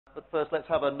But first, let's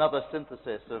have another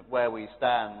synthesis of where we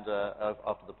stand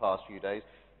after the past few days.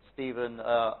 Stephen,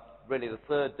 really the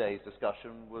third day's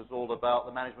discussion was all about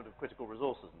the management of critical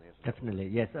resources in the institute. Definitely,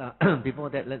 yes. Before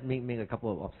that, let me make a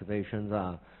couple of observations.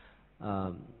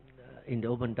 In the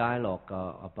open dialogue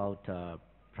about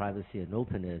privacy and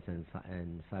openness and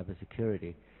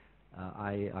cybersecurity,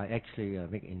 I actually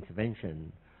make an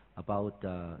intervention about,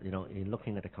 in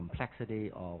looking at the complexity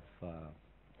of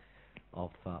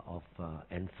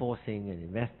enforcing and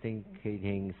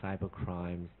investigating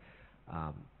cybercrimes.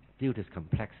 Due to this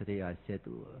complexity, I said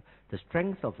the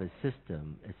strength of a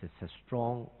system is as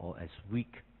strong or as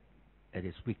weak at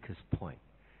its weakest point.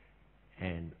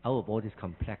 And out of all this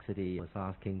complexity, I was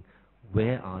asking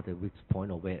where are the weakest point,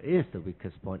 or where is the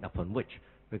weakest point upon which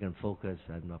we can focus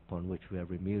and upon which we have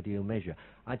remedial measure.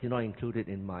 I did not include it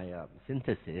in my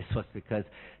synthesis was because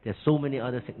there's so many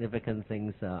other significant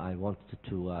things I wanted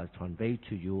to convey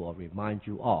to you or remind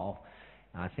you of.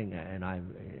 I think, and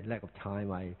lack of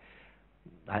time,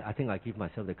 I think I give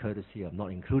myself the courtesy of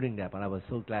not including that, but I was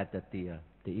so glad that the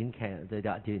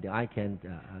ICANN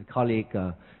colleague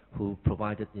who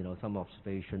provided some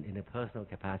observation in a personal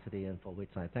capacity, and for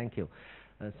which I thank you.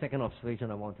 Second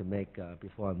observation I want to make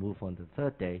before I move on to the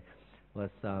third day was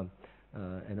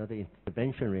another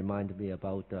intervention reminded me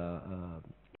about the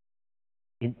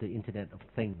Internet of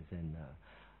Things, and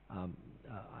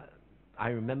I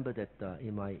remember that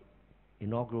in my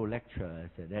inaugural lecture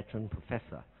as an adjunct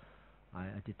professor,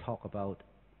 I did talk about,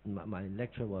 my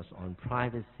lecture was on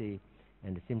privacy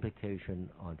and its implication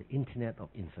on the Internet of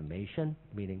Information,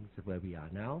 meaning where we are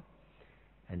now,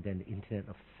 and then the Internet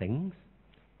of Things,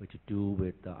 which do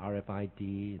with the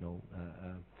RFID,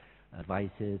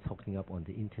 devices hooking up on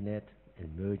the Internet,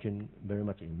 very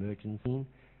much emerging scene,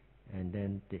 and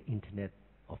then the Internet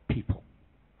of People,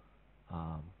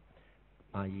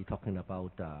 i.e. talking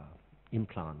about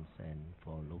implants and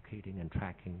for locating and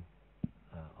tracking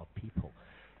of people.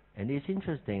 And it's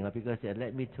interesting because it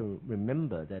led me to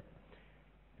remember that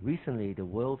recently the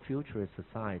World Futurist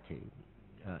Society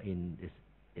in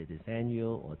its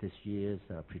annual or this year's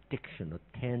prediction of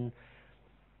 10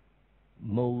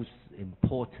 most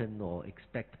important or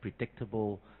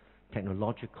predictable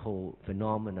technological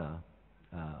phenomena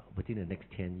within the next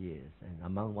 10 years. And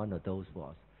among one of those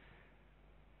was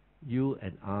you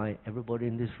and I, everybody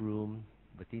in this room,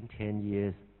 within 10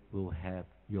 years will have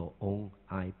your own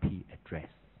IP address.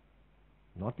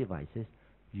 Not devices,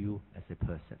 you as a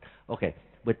person. Okay,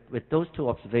 with those two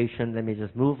observations, let me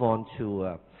just move on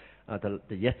to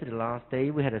yesterday, last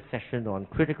day, we had a session on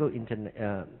critical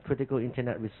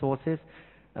internet resources.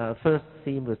 First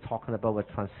theme was talking about a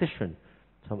transition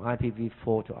from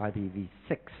IPv4 to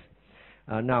IPv6.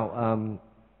 Now,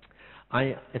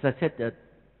 as I said,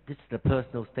 this is a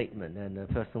personal statement and a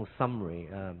personal summary.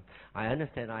 I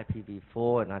understand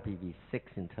IPv4 and IPv6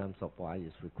 in terms of why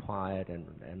it's required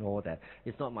and all that.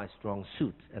 It's not my strong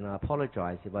suit, and I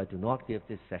apologize if I do not give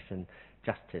this session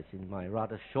justice in my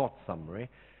rather short summary.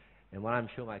 And while I'm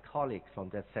sure my colleagues from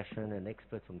that session and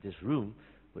experts from this room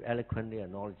would eloquently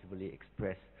and knowledgeably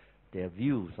express their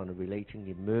views on the relating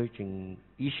emerging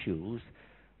issues,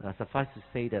 suffice to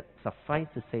say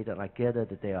that I gather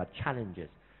that there are challenges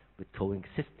with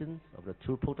coexistence of the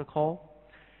two protocol,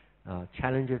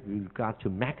 challenges with regard to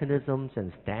mechanisms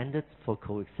and standards for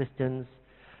coexistence,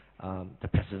 the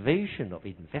preservation of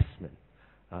investment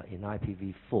in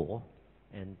IPv4,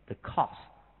 and the cost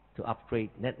to upgrade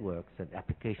networks and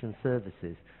application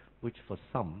services, which for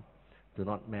some do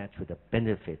not match with the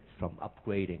benefits from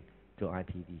upgrading to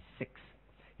IPv6.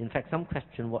 In fact, some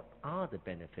question what are the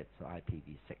benefits of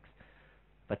IPv6.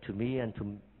 But to me and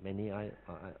to many, I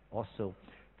also,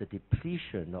 the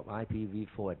depletion of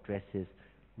IPv4 addresses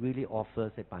really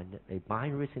offers a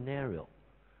binary scenario.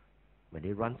 When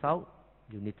it runs out,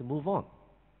 you need to move on.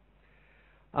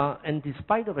 And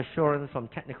despite of assurance from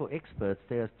technical experts,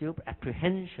 there are still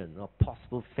apprehension of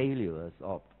possible failures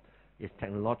of its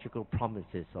technological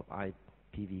promises of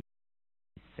IPv6.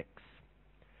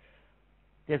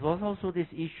 There was also this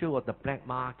issue of the black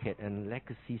market and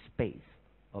legacy space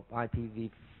of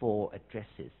IPv4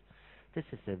 addresses. This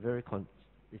is a very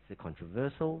it's a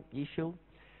controversial issue,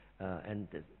 and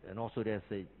also there's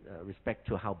a respect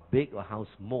to how big or how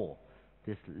small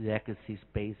this legacy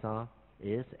space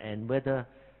is, and whether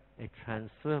a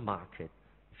transfer market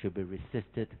should be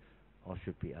resisted or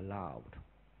should be allowed.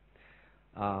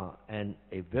 And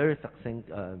a very succinct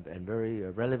and very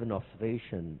relevant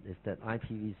observation is that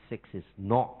IPv6 is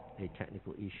not a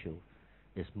technical issue.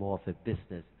 It's more of a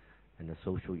business and a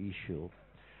social issue.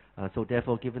 So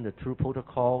therefore, given the two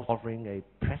protocols offering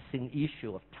a pressing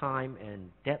issue of time and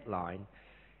deadline,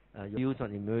 your views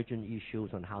on emerging issues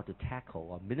on how to tackle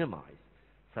or minimize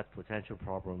such potential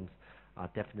problems are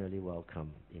definitely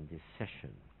welcome in this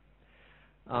session.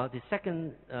 The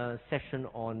second session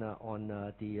on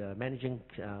the managing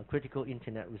critical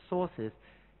internet resources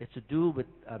is to do with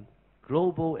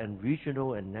global and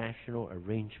regional and national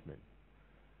arrangement.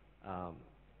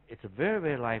 It's a very,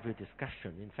 very lively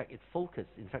discussion. In fact,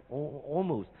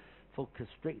 almost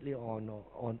focused strictly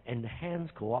on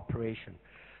enhanced cooperation.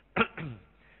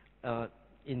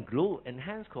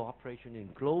 Enhanced cooperation in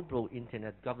global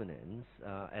internet governance,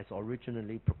 as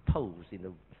originally proposed in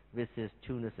the Visit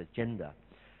Tunis agenda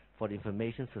for the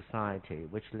information society,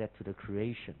 which led to the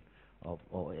creation of,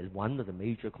 or is one of the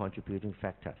major contributing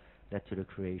factors, led to the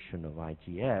creation of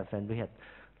IGF. And we had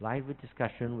lively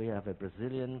discussion. We have a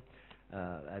Brazilian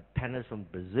panelist from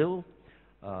Brazil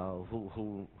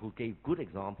who gave good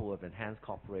example of enhanced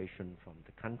cooperation from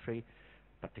the country,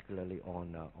 particularly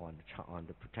on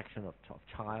the protection of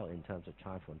child in terms of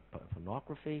child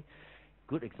pornography.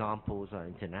 Good examples are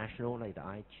international, like the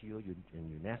ITU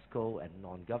and UNESCO, and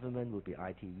non-government would be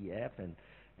ITEF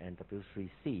and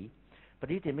W3C. But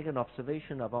he did make an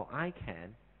observation about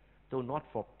ICANN, though not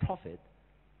for profit,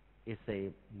 is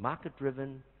a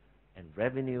market-driven and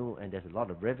revenue, and there's a lot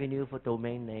of revenue for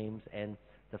domain names, and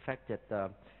the fact that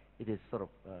it is sort of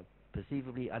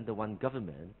perceivably under one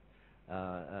government.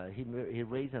 He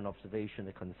raised an observation,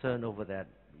 a concern over that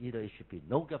either it should be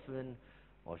no government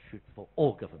or should for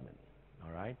all government.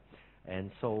 All right,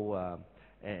 and so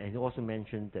and he also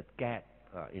mentioned that GATT,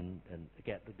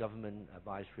 the Government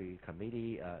Advisory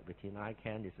Committee within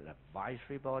ICANN, is an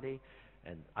advisory body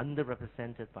and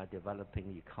underrepresented by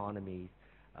developing economies,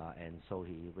 and so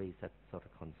he raised that sort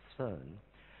of concern.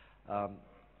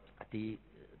 The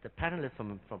panelists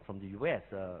from the U.S.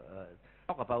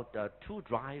 Talk about two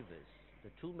drivers,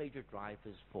 the two major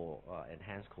drivers for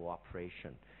enhanced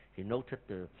cooperation. He noted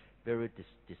the very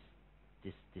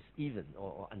diseven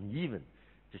or uneven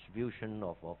distribution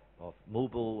of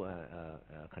mobile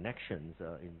connections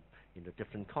in the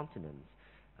different continents,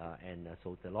 and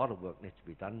so a lot of work needs to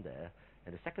be done there.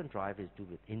 And the second driver is to do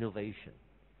with innovation,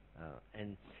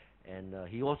 and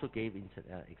he also gave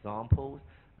examples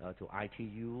to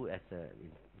ITU as a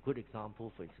good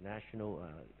example for international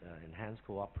enhanced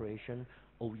cooperation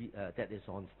that is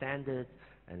on standards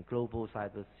and global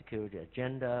cybersecurity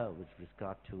agenda with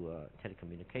regard to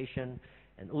telecommunication,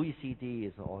 and OECD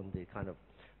is on the kind of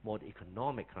more the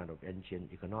economic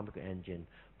engine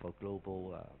for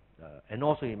global, and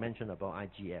also he mentioned about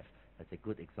IGF as a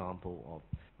good example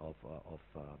of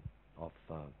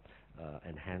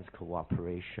enhanced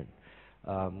cooperation.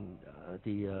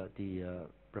 The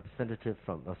representative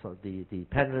from the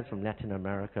panelists from Latin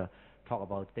America talk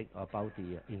about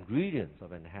the ingredients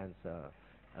of enhanced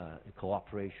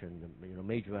cooperation. The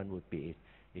major one would be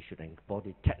it should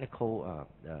embody technical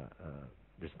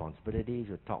responsibilities.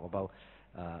 We talk about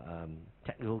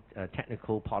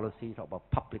technical policy, talk about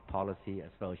public policy,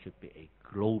 as well as should be a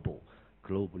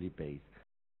globally based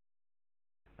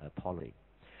policy.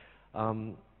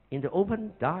 In the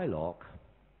open dialogue,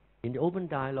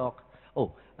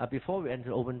 before we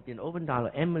enter in open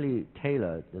dialogue, Emily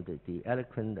Taylor, the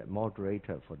eloquent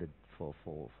moderator for the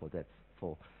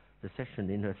session,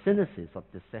 in her synthesis of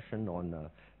the session on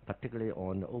particularly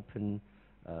on open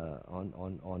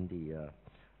on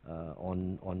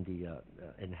the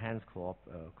enhanced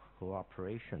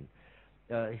cooperation,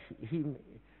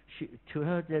 to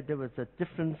her there was a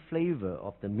different flavor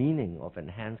of the meaning of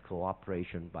enhanced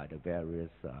cooperation by the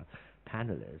various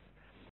panelists.